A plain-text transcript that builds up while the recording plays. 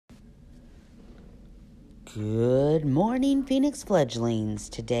Good morning, Phoenix fledglings.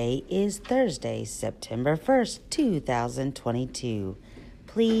 Today is Thursday, September 1st, 2022.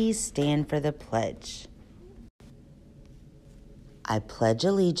 Please stand for the pledge. I pledge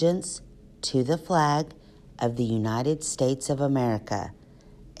allegiance to the flag of the United States of America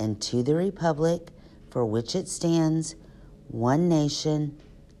and to the republic for which it stands, one nation,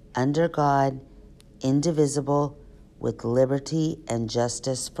 under God, indivisible, with liberty and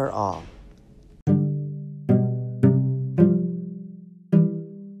justice for all.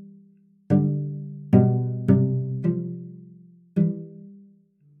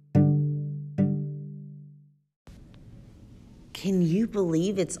 Can you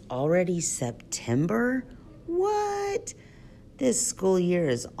believe it's already September? What? This school year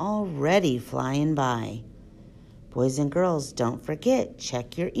is already flying by. Boys and girls, don't forget,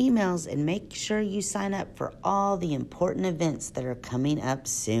 check your emails and make sure you sign up for all the important events that are coming up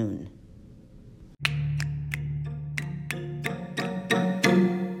soon.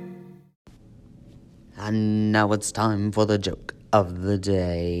 And now it's time for the joke of the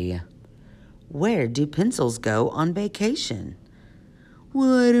day. Where do pencils go on vacation?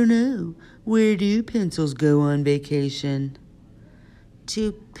 Well, I don't know. Where do pencils go on vacation?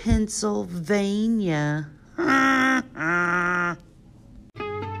 To Pennsylvania.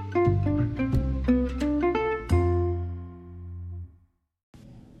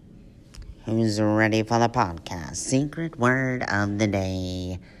 Who's ready for the podcast? Secret word of the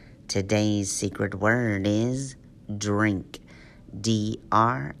day. Today's secret word is drink.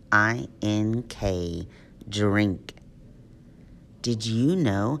 D-R-I-N-K. Drink. Did you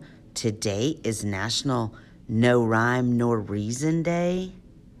know today is National No Rhyme Nor Reason Day?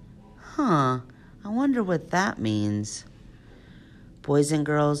 I wonder what that means. Boys and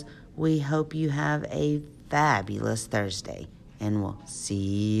girls, we hope you have a fabulous Thursday, and we'll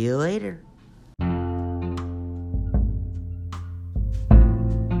see you later.